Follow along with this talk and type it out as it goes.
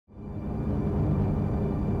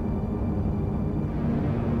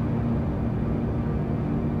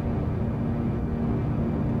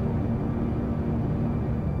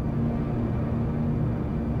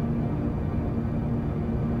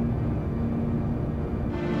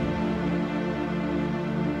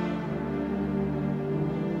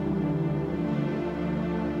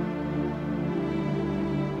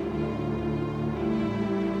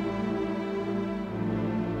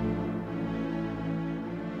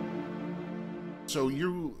So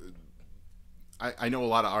I know a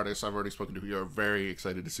lot of artists I've already spoken to who are very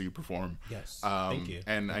excited to see you perform. Yes, thank you.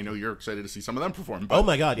 And I know you're excited to see some of them perform. Oh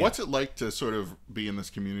my God, yeah. What's it like to sort of be in this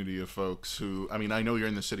community of folks who, I mean, I know you're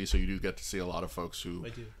in the city, so you do get to see a lot of folks who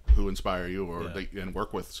inspire you and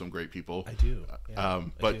work with some great people. I do. Yeah,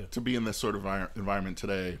 but to be in this sort of environment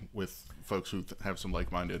today with folks who have some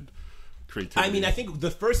like-minded creativity. I mean, I think the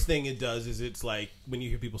first thing it does is it's like when you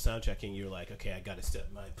hear people sound checking, you're like, okay, I gotta step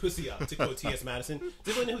my pussy up, to quote T.S. Madison.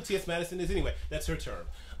 Does anyone know who T.S. Madison is? Anyway, that's her term.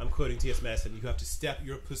 I'm quoting T.S. Madison. You have to step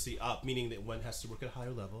your pussy up, meaning that one has to work at a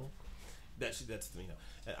higher level. That's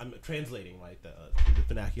I'm translating the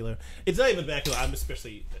vernacular. It's not even vernacular. I'm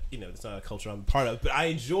especially it's not a culture I'm a part of, but I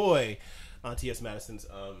enjoy T.S. Madison's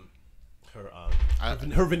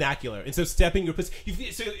her vernacular, and so stepping your pussy.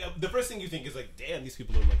 The first thing you think is like, damn, these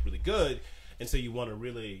people are like really good, and so you want to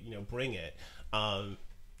really bring it.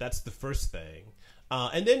 That's the first thing,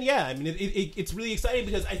 and then I mean it's really exciting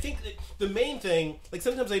because I think that the main thing, like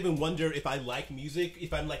sometimes I even wonder if I like music.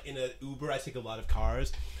 If I'm like in an Uber, I take a lot of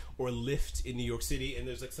cars, or Lyft in New York City, and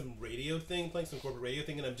there's like some radio thing playing, some corporate radio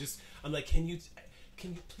thing, and I'm like, can you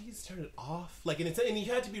please turn it off? Like, and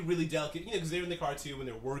you have to be really delicate, because they're in the car too when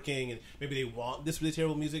they're working, and maybe they want this really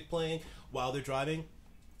terrible music playing while they're driving.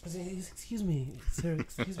 I say, excuse me, sir,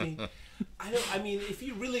 excuse me. I mean, if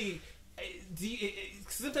you really,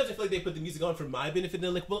 sometimes I feel like they put the music on for my benefit, and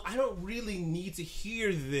they're like, well, I don't really need to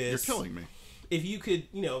hear this. You're killing me. If you could,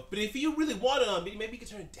 but if you really want it on, maybe you could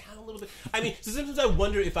turn it down a little bit. I mean, so sometimes I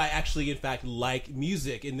wonder if I actually, in fact, like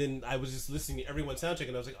music. And then I was just listening to everyone's soundcheck,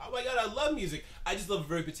 and I was like, oh my God, I love music. I just love a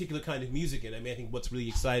very particular kind of music. And I mean, I think what's really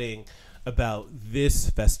exciting about this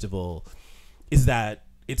festival is that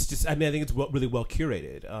it's just, I mean, I think it's really well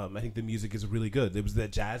curated. I think the music is really good. There was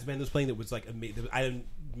that jazz band that was playing that was like amazing. I didn't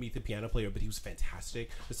meet the piano player, but he was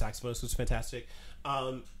fantastic. The saxophonist was fantastic.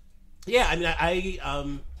 I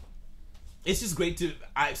mean, it's just great to.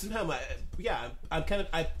 I was sort of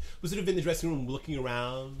in the dressing room looking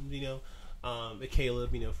around, at Caleb,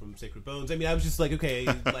 from Sacred Bones. I mean, I was just like, okay,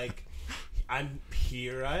 like I'm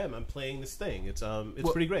here. I'm playing this thing. It's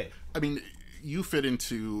pretty great. I mean, you fit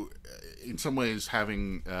into, in some ways,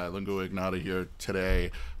 having Lingua Ignota here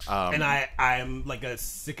today. And I'm like a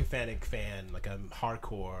sycophantic fan. Like I'm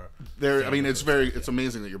hardcore. I mean, it's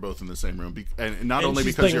amazing that you're both in the same room, and not only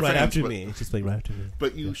because you're right fans, after me. She's playing right after me.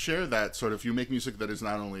 But you share that sort of. You make music that is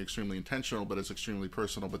not only extremely intentional, but it's extremely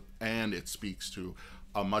personal. And it speaks to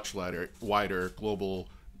a much wider global,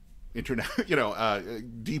 internet,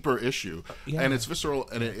 deeper issue. And it's visceral,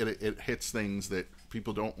 and it hits things that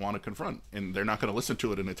people don't want to confront, and they're not going to listen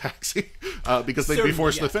to it in a taxi because they'd be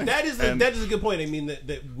forced to think. That is a good point. I mean,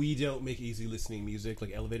 that we don't make easy listening music,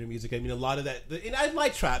 like elevator music. I mean, a lot of that, and I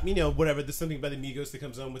like trap, whatever. There's something about the Migos that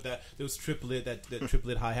comes on with that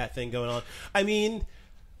triplet hi-hat thing going on. I mean,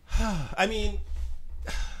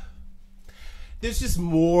 there's just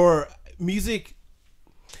more music.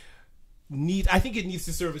 I think it needs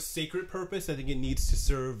to serve a sacred purpose. I think it needs to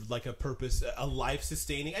serve like a purpose, a life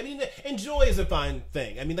sustaining. I mean, and joy is a fine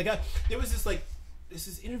thing. I mean, there was this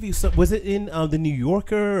interview. Was it in the New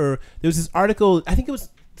Yorker, or there was this article? I think it was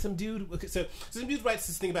some dude. Okay, so some dude writes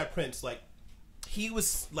this thing about Prince. Like he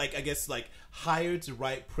was like, I guess, like hired to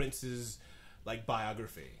write Prince's like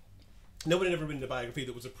biography. No one had ever written a biography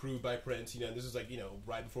that was approved by Prince, and this is like,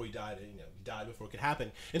 right before he died, and, he died before it could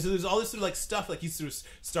happen. And so there's all this sort of like stuff, like he sort of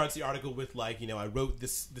starts the article with like, I wrote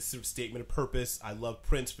this sort of statement of purpose. I love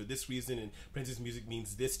Prince for this reason, and Prince's music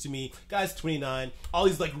means this to me. Guy's 29. All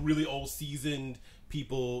these like really old seasoned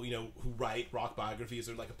people, who write rock biographies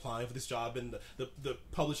are like applying for this job, and the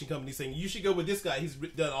publishing company saying, you should go with this guy. He's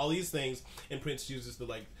done all these things, and Prince chooses the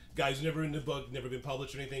like guy who's never written a book, never been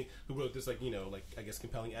published or anything, who wrote this like, like I guess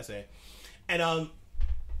compelling essay. And so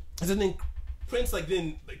then Prince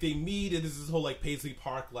then they meet, and there's this whole like Paisley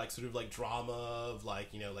Park like sort of like drama of like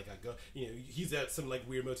like I go he's at some like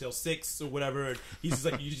weird Motel 6 or whatever, and he's just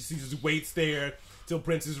like he just waits there till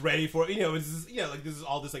Prince is ready for it's just, like this is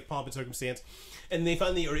all this like pomp and circumstance, and they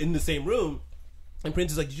finally are in the same room. And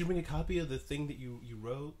Prince is like, did you bring a copy of the thing that you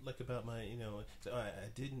wrote, like about my, So, I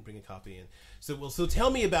didn't bring a copy. And so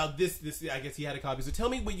tell me about this. I guess he had a copy. So tell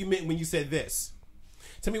me what you meant when you said this.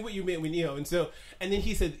 Tell me what you meant when, and then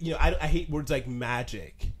he said, I hate words like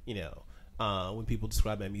magic, when people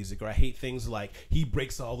describe my music, or I hate things like he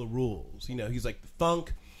breaks all the rules. He's like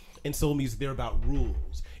funk and soul music, they're about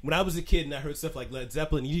rules. When I was a kid and I heard stuff like Led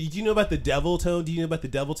Zeppelin, do you know about the devil tone? Do you know about the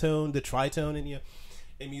devil tone, the tritone in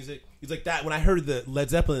music? He's like that. When I heard the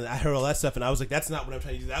Led Zeppelin, I heard all that stuff, and I was like, that's not what I'm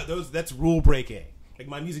trying to do. That's rule breaking. Like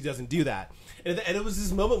my music doesn't do that. And it was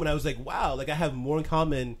this moment when I was like, wow, like I have more in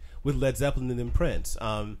common with Led Zeppelin than Prince.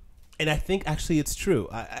 And And I think actually it's true.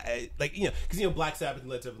 I like, because Black Sabbath and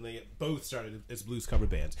Led Zeppelin, they both started as blues cover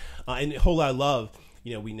bands. And Whole Lotta Love,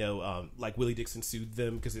 we know like Willie Dixon sued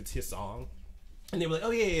them because it's his song. And they were like, oh,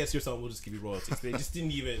 yeah, it's your song. We'll just give you royalties. They just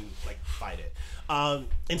didn't even, fight it.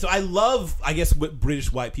 And so I love, I guess, what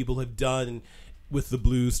British white people have done with the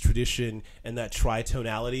blues tradition and that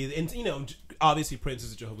tritonality. And, obviously Prince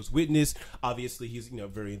is a Jehovah's Witness. Obviously he's,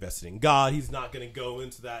 very invested in God. He's not going to go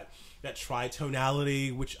into that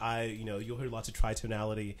tritonality, which you'll hear lots of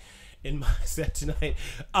tritonality in my set tonight.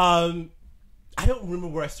 I don't remember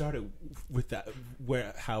where I started with that,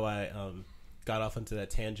 how I got off onto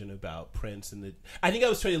that tangent about Prince and I think I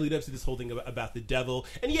was trying to lead up to this whole thing about the devil.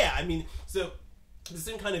 And so the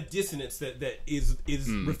same kind of dissonance that is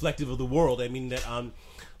reflective of the world. I mean that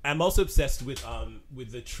I'm also obsessed with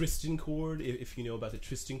the Tristan chord. If you know about the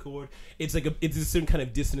Tristan chord, it's a certain kind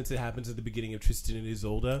of dissonance that happens at the beginning of Tristan and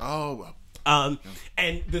Isolde. Oh,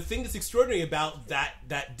 and the thing that's extraordinary about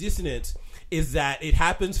that dissonance is that it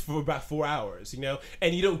happens for about 4 hours,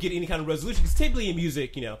 and you don't get any kind of resolution. Because typically in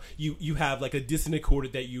music, you have like a dissonant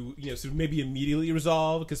chord that you sort of maybe immediately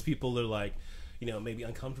resolve because people are like, maybe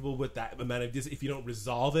uncomfortable with that amount of dissonance if you don't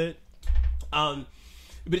resolve it. But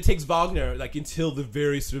it takes Wagner until the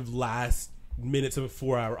very sort of last minutes of a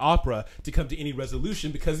 4-hour opera to come to any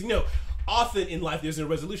resolution because often in life there's no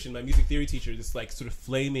resolution. My music theory teacher, this sort of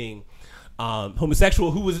flaming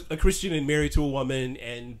homosexual who was a Christian and married to a woman,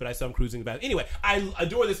 but I saw him cruising about. Anyway, I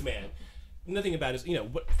adore this man. Nothing about his,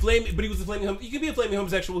 but he was a flaming. You could be a flaming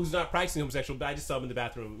homosexual who's not practicing homosexual, but I just saw him in the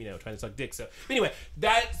bathroom, trying to suck dick. So anyway,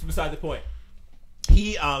 that's beside the point.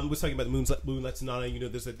 He was talking about the Moonlight Sonata.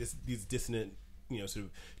 There's these dissonant, sort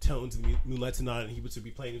of tones in the Moonlight Sonata, and he would sort of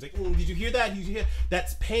be playing. He was like, "Did you hear that? Did you hear?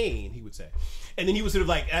 That's pain." He would say, and then he was sort of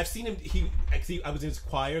like, I've seen him. I was in his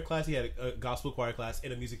choir class. He had a gospel choir class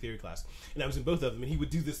and a music theory class, and I was in both of them. And he would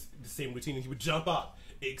do the same routine, and he would jump up.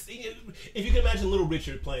 If you can imagine Little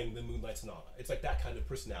Richard playing the Moonlight Sonata, it's like that kind of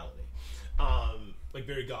personality,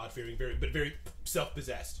 very God-fearing, but very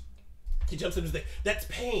self-possessed. He jumps up and he's like, "That's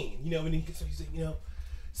pain," and he's like,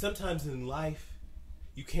 sometimes in life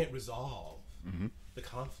you can't resolve the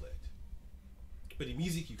conflict, but in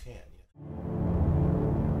music you can.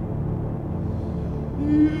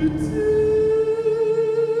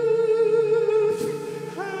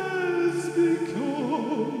 Has become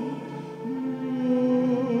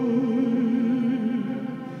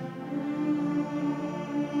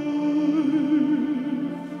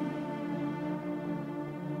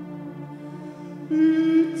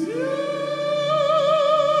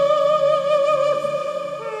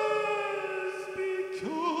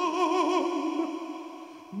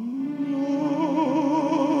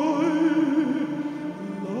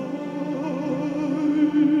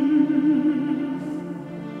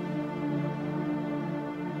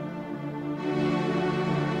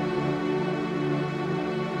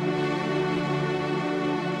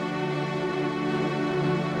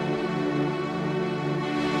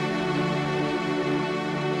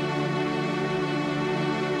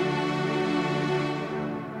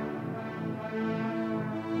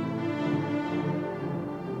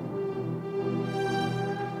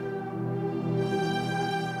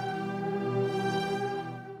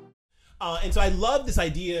And so I love this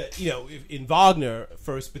idea, in Wagner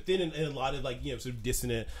first, but then in a lot of sort of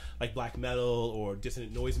dissonant, black metal or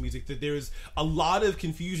dissonant noise music, that there's a lot of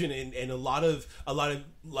confusion and a lot of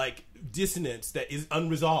dissonance that is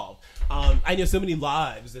unresolved. I know so many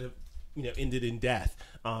lives that have, ended in death,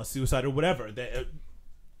 suicide or whatever, that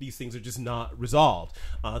these things are just not resolved.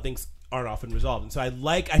 Things aren't often resolved. And so I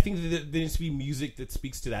think that there needs to be music that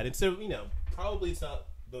speaks to that. And so, probably it's not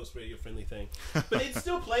most radio friendly thing, but it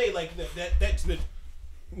still play that's the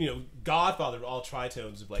godfather of all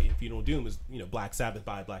tritones of Funeral Doom is Black Sabbath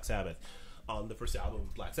by Black Sabbath, the first album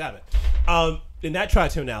of Black Sabbath, in that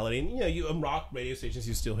tritonality, and you rock radio stations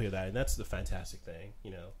you still hear that, and that's the fantastic thing,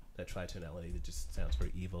 that tritonality that just sounds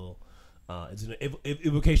very evil. It's an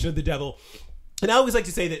evocation of the devil. And I always like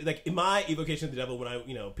to say that, in my evocation of the devil,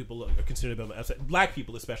 when people are concerned about my black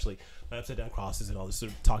people especially, my upside down crosses and all this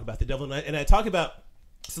sort of talk about the devil, and I talk about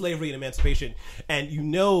slavery and emancipation, and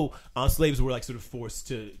slaves were sort of forced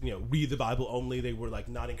to read the Bible only. They were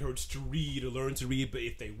not encouraged to read or learn to read, but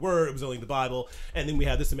if they were, it was only the Bible. And then we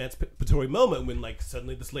have this emancipatory moment when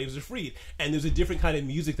suddenly the slaves are freed, and there's a different kind of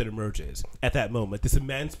music that emerges at that moment, this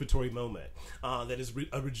emancipatory moment that is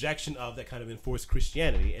a rejection of that kind of enforced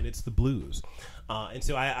Christianity, and it's the blues. And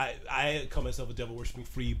so I call myself a devil worshipping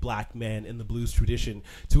free black man in the blues tradition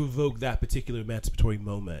to evoke that particular emancipatory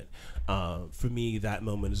moment. For me, that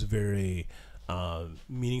moment is a very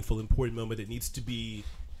meaningful, important moment that needs to be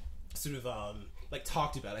sort of like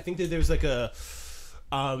talked about. I think that there's like a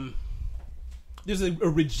there's a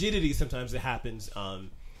rigidity sometimes that happens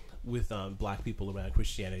with black people around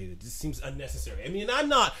Christianity that just seems unnecessary. I mean, I'm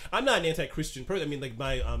not an anti-Christian person. I mean, like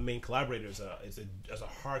my main collaborator is a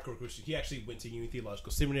hardcore Christian. He actually went to Union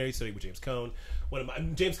Theological Seminary, studied with James Cone.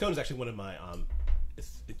 James Cone is actually one of my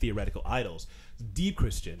theoretical idols. Deep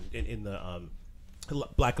Christian in the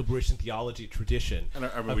Black liberation theology tradition. And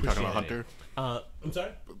are we talking about Hunter? I'm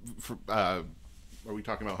sorry. Are we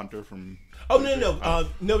talking about Hunter from? Oh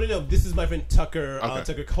no! This is my friend Tucker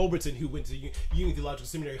Tucker Culbertson, who went to Union Theological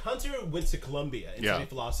Seminary. Hunter went to Columbia and studied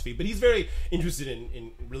philosophy, but he's very interested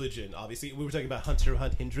in religion. Obviously, we were talking about Hunter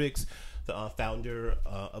Hunt Hendricks, the founder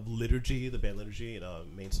of Liturgy, the band Liturgy,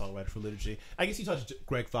 and main songwriter for Liturgy. I guess you talked to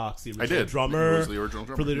Greg Fox, the original drummer. He was the original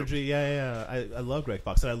drummer for Liturgy. Yeah. I love Greg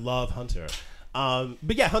Fox and I love Hunter.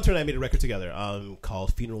 But yeah, Hunter and I made a record together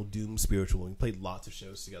called Funeral Doom Spiritual. We played lots of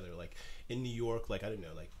shows together, like in New York. Like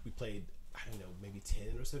we played maybe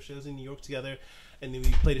 10 or so shows in New York together, and then we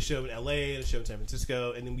played a show in LA and a show in San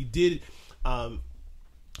Francisco, and then we did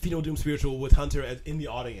Funeral Doom Spiritual with Hunter in the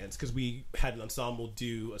audience because we had a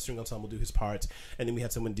string ensemble do his parts, and then we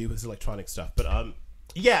had someone do his electronic stuff. But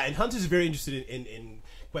yeah, and Hunter's very interested in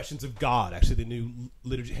questions of God. Actually, the new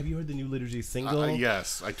Liturgy. Have you heard the new Liturgy single?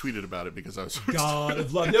 Yes, I tweeted about it because I was God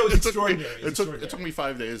of Love. No, it's extraordinary. It took me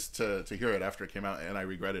 5 days to hear it after it came out, and I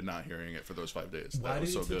regretted not hearing it for those 5 days. Why did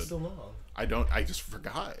it take so long? I just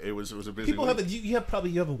forgot. It was a busy. People week. You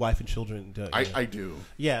have a wife and children. Don't you? I do.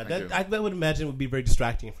 Yeah, I would imagine would be very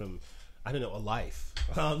distracting from. I don't know, a life,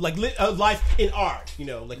 like a life in art.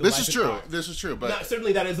 Like this is true. This is true, but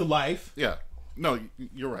certainly that is a life. Yeah. No,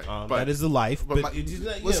 you're right. But that is the life. But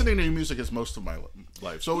listening to your music is most of my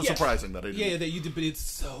life, so it was surprising that I did. Yeah, that you did. But it's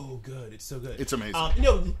so good. It's so good. It's amazing.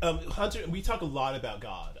 Hunter, we talk a lot about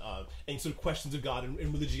God and sort of questions of God and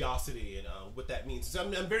religiosity and what that means. So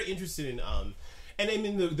I'm very interested in. And I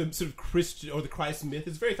mean the sort of Christian or the Christ myth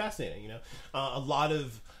is very fascinating. A lot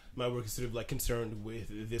of my work is sort of like concerned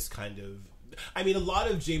with this kind of. I mean, a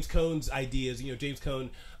lot of James Cone's ideas. James Cone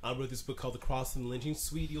wrote this book called The Cross and the Lynching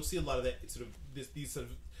Suite. You'll see a lot of that sort of these sort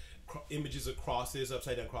of images of crosses,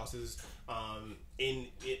 upside down crosses, in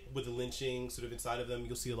it with the lynching sort of inside of them.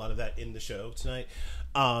 You'll see a lot of that in the show tonight.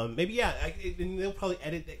 Maybe and they'll probably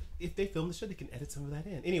edit if they film the show. They can edit some of that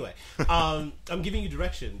in. Anyway, I'm giving you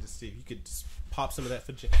direction to see if you could just pop some of that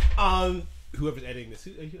footage. Whoever's editing this,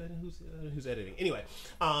 who's editing? Anyway,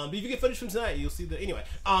 but if you get footage from tonight, you'll see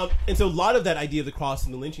and so a lot of that idea of the cross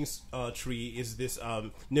and the lynching tree is this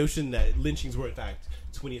notion that lynchings were in fact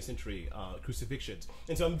 20th century crucifixions,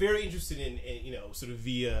 and so I'm very interested in sort of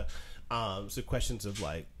via sort of questions of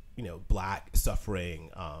like black suffering,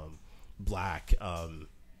 black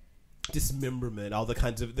dismemberment, all the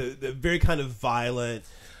kinds of the very kind of violent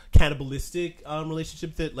cannibalistic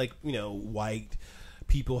relationship that white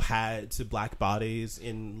people had to black bodies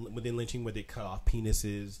within lynching, where they cut off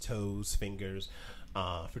penises, toes, fingers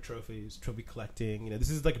for trophy collecting. This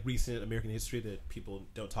is like recent American history that people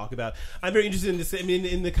don't talk about. I'm very interested in this. I mean,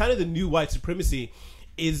 in the kind of the new white supremacy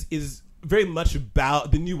is very much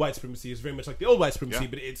about the new white supremacy is very much like the old white supremacy,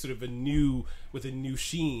 but it's sort of with a new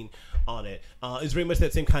sheen on it. It's very much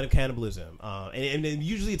that same kind of cannibalism, and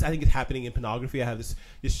usually I think it's happening in pornography. I have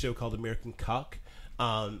this show called American Cuck.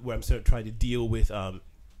 Where I'm sort of trying to deal with,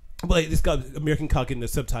 this guy, American Cuck, and the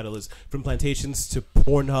subtitle is From Plantations to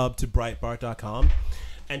Pornhub to Breitbart.com.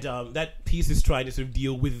 And that piece is trying to sort of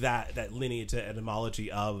deal with that lineage, that etymology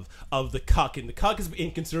of the cuck. And the cuck is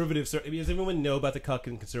in conservative circles. Does everyone know about the cuck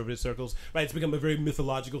in conservative circles? Right, it's become a very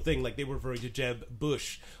mythological thing. Like they were referring to Jeb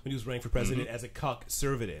Bush when he was running for president as a cuck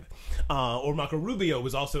conservative. Or Marco Rubio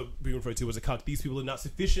was also being referred to as a cuck. These people are not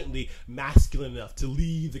sufficiently masculine enough to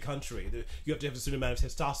leave the country. You have to have a certain amount of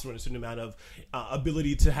testosterone, a certain amount of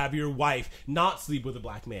ability to have your wife not sleep with a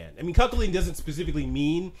black man. I mean, cuckolding doesn't specifically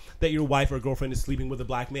mean that your wife or girlfriend is sleeping with a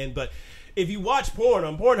black man, but if you watch porn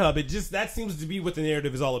on Pornhub, that seems to be what the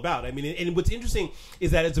narrative is all about. I mean, and what's interesting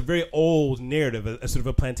is that it's a very old narrative, a sort of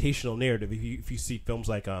a plantational narrative. If you see films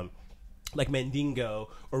like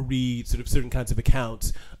Mandingo or read sort of certain kinds of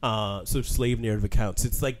accounts, sort of slave narrative accounts,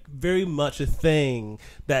 it's like very much a thing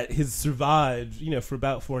that has survived, for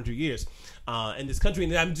about 400 years in this country.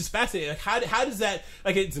 And I'm just fascinated. Like, how does that,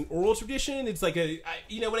 like, it's an oral tradition? It's like what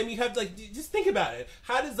I mean? You have just think about it.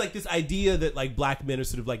 How does this idea that like black men are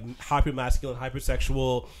sort of like hyper masculine,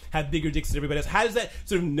 hypersexual, have bigger dicks than everybody else? How does that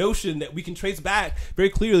sort of notion that we can trace back very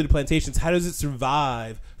clearly to plantations? How does it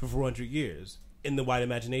survive for 400 years in the white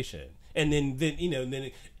imagination? And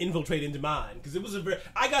then infiltrate into mine, because it was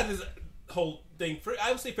I got this whole thing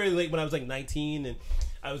I would say fairly late when I was like 19, and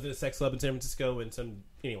I was in a sex club in San Francisco, and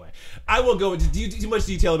anyway, I won't go into too much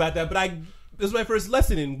detail about that, but this was my first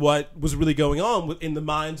lesson in what was really going on in the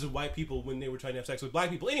minds of white people when they were trying to have sex with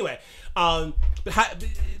black people. Anyway, but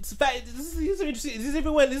it's these are interesting. This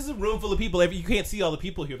is a room full of people. You can't see all the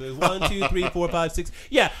people here. There's 1, 2, 3, 4, 5, 6.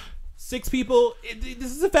 Yeah. 6 people.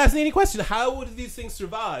 This is a fascinating question. How would these things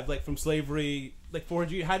survive, like from slavery, like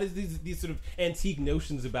 400 years? How does these sort of antique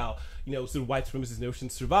notions about, sort of white supremacist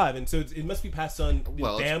notions survive? And so it must be passed on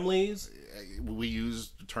in families. We use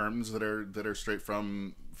terms that are straight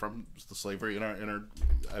from the slavery in our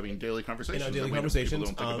daily conversations. In our daily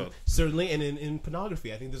conversations, certainly, and in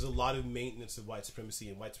pornography, I think there's a lot of maintenance of white supremacy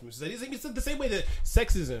and white supremacist ideas. I think it's the same way that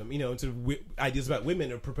sexism, and sort of ideas about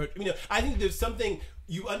women are I think there's something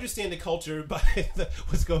you understand the culture by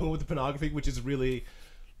what's going on with the pornography, which is really.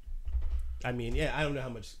 I don't know how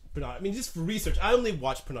much pornography. Just for research, I only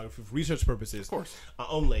watch pornography for research purposes, of course,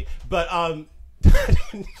 only. But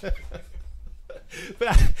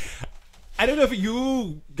but I don't know if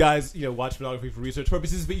you guys, watch pornography for research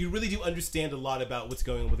purposes, but you really do understand a lot about what's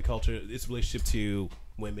going on with the culture, its relationship to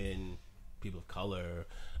women, people of color,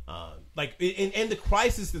 and the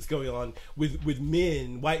crisis that's going on with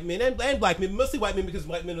men, white men and black men, mostly white men, because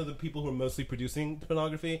white men are the people who are mostly producing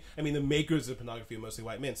pornography. The makers of pornography are mostly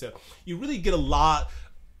white men. So you really get a lot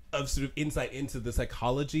of sort of insight into the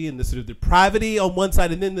psychology and the sort of depravity on one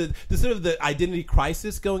side, and then the sort of the identity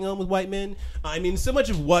crisis going on with white men. So much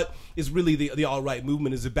of what is really the alt-right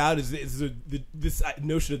movement is about is this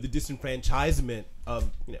notion of the disenfranchisement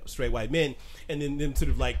of straight white men, and then them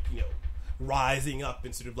sort of rising up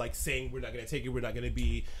and sort of saying we're not going to take it, we're not going to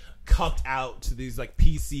be cucked out to these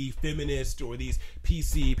PC feminists or these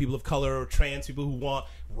PC people of color or trans people who want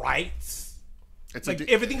rights. It's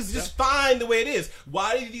everything's just fine the way it is.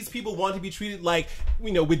 Why do these people want to be treated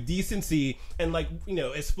with decency and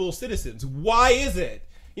as full citizens? Why is it?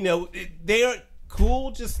 They aren't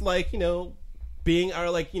cool just being our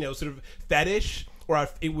sort of fetish or our,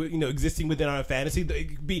 existing within our fantasy,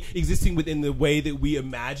 be existing within the way that we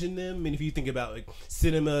imagine them. If you think about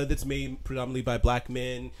cinema that's made predominantly by black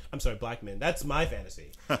men, that's my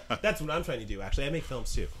fantasy. That's what I'm trying to do. Actually, I make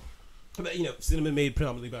films too. But cinema made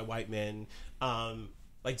predominantly by white men.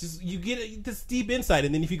 Just you get this deep insight,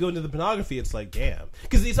 and then if you go into the pornography, it's damn,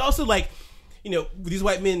 because it's also these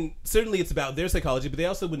white men. Certainly, it's about their psychology, but they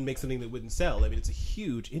also wouldn't make something that wouldn't sell. It's a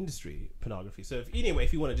huge industry, pornography. So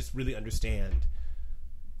if you want to just really understand,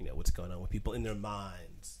 what's going on with people in their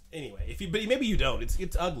minds. Anyway, but maybe you don't.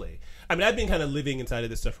 It's ugly. I've been kind of living inside of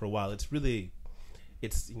this stuff for a while. I kind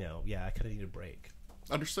of need a break.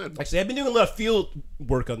 Understood. Actually, I've been doing a lot of field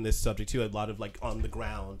work on this subject too. A lot of on the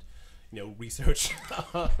ground. Research.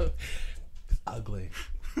 It's ugly.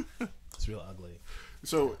 It's real ugly.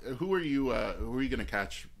 So, who are you going to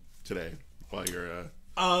catch today while you're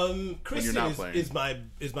Kristen not playing? is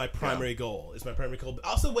my primary goal. Is my primary goal. But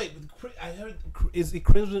also, wait, I heard is it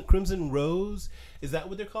Crimson Rose? Is that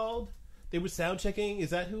what they're called? They were sound checking. Is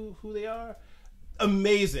that who they are?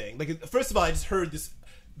 Amazing. First of all, I just heard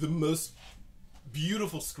the most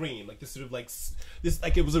beautiful scream. This sort of this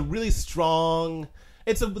it was a really strong.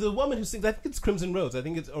 It's the woman who sings. I think it's Crimson Rose. I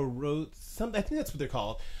think it's a Rose. I think that's what they're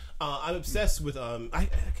called. I'm obsessed with. I'll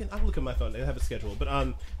look at my phone. I have a schedule,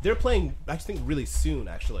 but they're playing. I think really soon.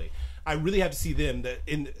 Actually, I really have to see them.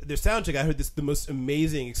 In their soundtrack, I heard the most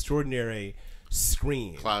amazing, extraordinary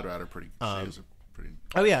scream. Cloud Rider, pretty.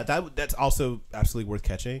 Oh yeah, that's also absolutely worth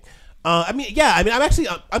catching. I'm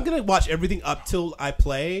gonna watch everything up till I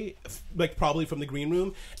play, probably from the green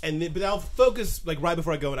room, but I'll focus right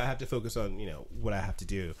before I go, and I have to focus on what I have to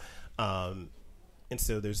do, and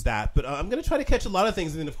so there's that. But I'm gonna try to catch a lot of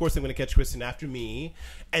things, and then of course I'm gonna catch Kristen after me,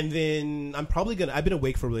 and then I've been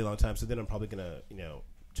awake for a really long time, so then I'm probably gonna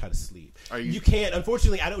try to sleep. You can't,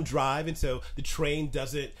 unfortunately, I don't drive, and so the train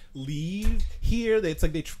doesn't leave here. It's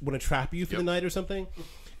they want to trap you for the night or something.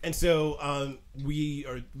 And so we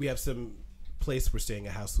have some place we're staying, a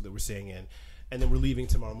house that we're staying in, and then we're leaving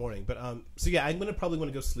tomorrow morning. But I'm probably want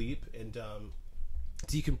to go sleep and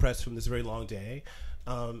decompress from this very long day.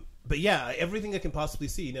 But yeah, everything I can possibly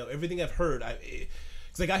see, everything I've heard,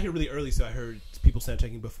 because I got here really early, so I heard people sound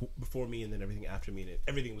checking before me and then everything after me, and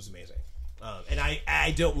everything was amazing. And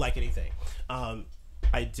I don't like anything.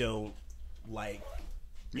 I don't like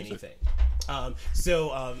anything.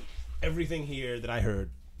 So everything here that I heard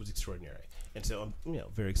was extraordinary, and so I'm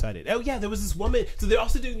very excited. Oh yeah, there was this woman. So they're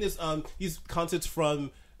also doing this these concerts from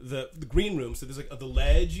the green room. So there's like the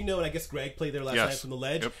Ledge, and I guess Greg played there last Yes. night from the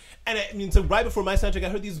Ledge. Yep. And I mean, so right before my soundcheck, I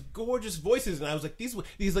heard these gorgeous voices, and I was like, these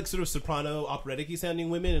like sort of soprano operatic-y sounding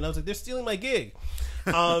women, and I was like, they're stealing my gig.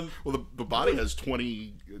 Well, the body has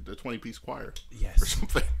 20-piece choir. Yes. Or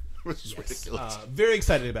something. Which is ridiculous. Very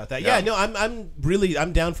excited about that. Yeah. Yeah, no,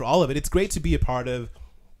 I'm down for all of it. It's great to be a part of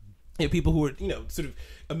people who are sort of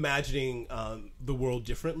imagining the world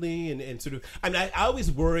differently and sort of. I mean, I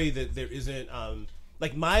always worry that there isn't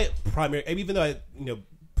like my primary. Even though I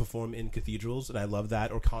perform in cathedrals and I love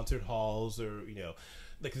that, or concert halls, or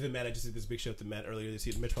like the Met. I just did this big show at the Met earlier this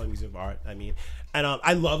year, the Metropolitan Museum of Art. I mean, and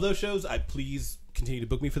I love those shows. Please continue to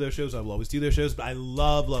book me for those shows. I will always do those shows. But I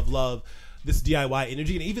love this DIY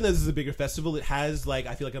energy, and even though this is a bigger festival, it has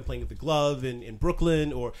I feel like I'm playing at the Glove in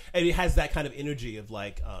Brooklyn, and it has that kind of energy of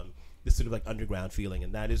this sort of like underground feeling,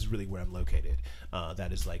 and that is really where I'm located.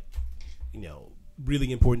 That is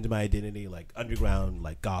really important to my identity, like underground,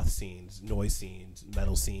 like goth scenes, noise scenes,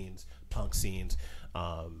 metal scenes, punk scenes.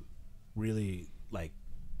 Really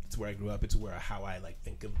it's where I grew up. It's how I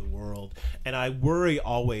think of the world, and I worry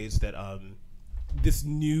always that this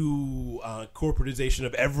new corporatization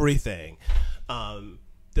of everything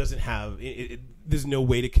doesn't have there's no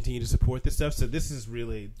way to continue to support this stuff. So this is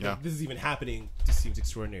really this is even happening. Just seems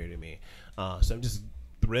extraordinary to me. So I'm just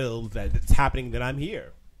thrilled that it's happening, that I'm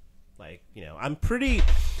here. I'm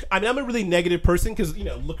a really negative person because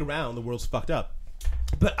look around, the world's fucked up.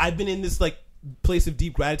 But I've been in this place of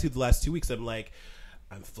deep gratitude the last 2 weeks. I'm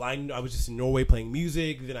flying. I was just in Norway playing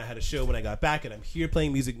music. Then I had a show when I got back, and I'm here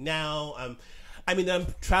playing music now. I'm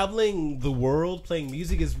traveling the world playing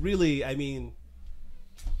music is really,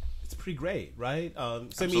 it's pretty great, right? So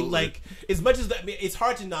Absolutely. As much as that, it's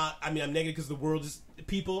hard to not. I'm negative because the world is,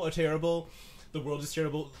 people are terrible. The world is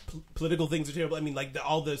terrible. Political things are terrible.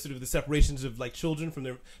 All the sort of the separations of children from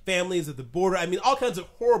their families at the border. All kinds of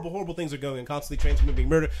horrible things are going on constantly. Trans women being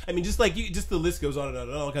murdered. Just the list goes on and on,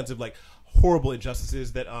 and all kinds of horrible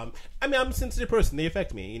injustices that I'm a sensitive person. They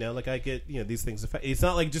affect me. I get these things affect. It's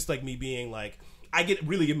not just me being I get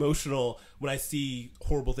really emotional when I see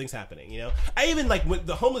horrible things happening. I even when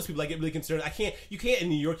the homeless people, I get really concerned. You can't in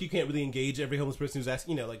New York. You can't really engage every homeless person who's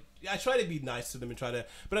asking. I try to be nice to them and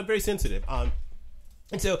but I'm very sensitive. And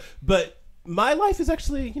so, but my life is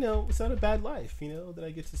actually, it's not a bad life. That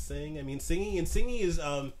I get to sing. Singing is.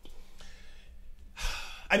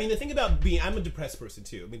 The thing about I'm a depressed person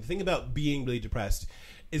too. The thing about being really depressed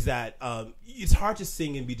is that it's hard to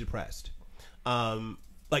sing and be depressed.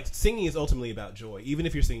 Singing is ultimately about joy, even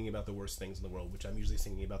if you're singing about the worst things in the world, which I'm usually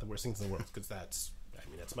singing about the worst things in the world because that's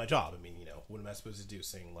my job. What am I supposed to do?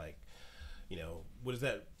 Sing what is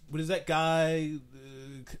that guy?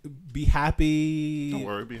 Be happy. Don't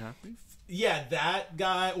worry, be happy. Yeah, that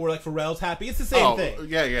guy, or Pharrell's happy. It's the same thing.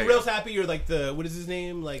 Yeah. Pharrell's happy, or what is his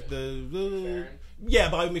name? Yeah,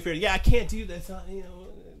 Bobby McFerrin. Yeah, I can't do that. That's not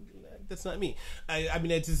that's not me.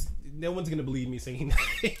 It's just no one's gonna believe me singing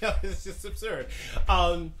that. It's just absurd.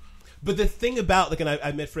 But the thing about and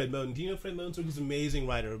I met Fred Moten. Do you know Fred Moten? He's an amazing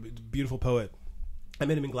writer, a beautiful poet. I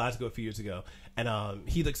met him in Glasgow a few years ago, and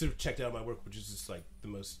he sort of checked out my work, which is just the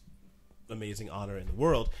most amazing honor in the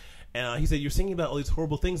world. And he said, "You're singing about all these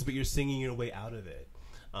horrible things, but you're singing your way out of it."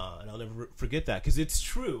 And I'll never forget that because it's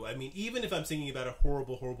true. Even if I'm singing about a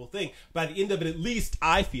horrible thing, by the end of it, at least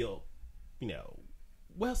I feel,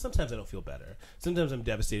 well, sometimes I don't feel better. Sometimes I'm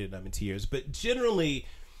devastated and I'm in tears. But generally,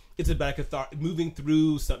 it's about moving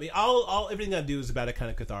through something. Everything I do is about a kind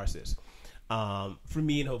of catharsis. For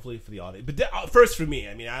me and hopefully for the audience. But first for me,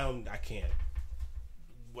 I can't.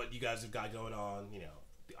 What you guys have got going on,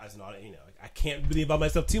 as an audience, I can't really involve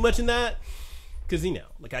myself too much in that. Because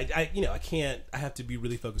I can't. I have to be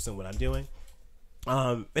really focused on what I'm doing,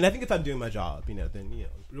 and I think if I'm doing my job, then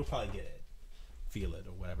you'll probably get it, feel it,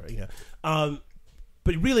 or whatever,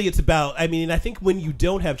 But really, it's about. I think when you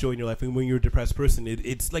don't have joy in your life, and when you're a depressed person,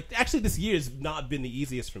 it's actually this year has not been the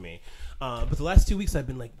easiest for me. But the last 2 weeks, I've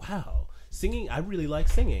been wow, singing. I really like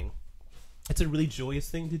singing. It's a really joyous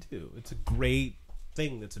thing to do. It's a great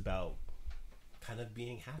thing that's about kind of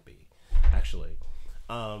being happy, actually.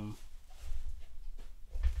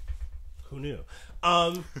 Who knew?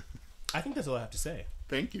 I think that's all I have to say.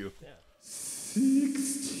 Thank you. Yeah.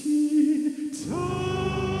 16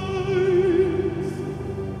 times.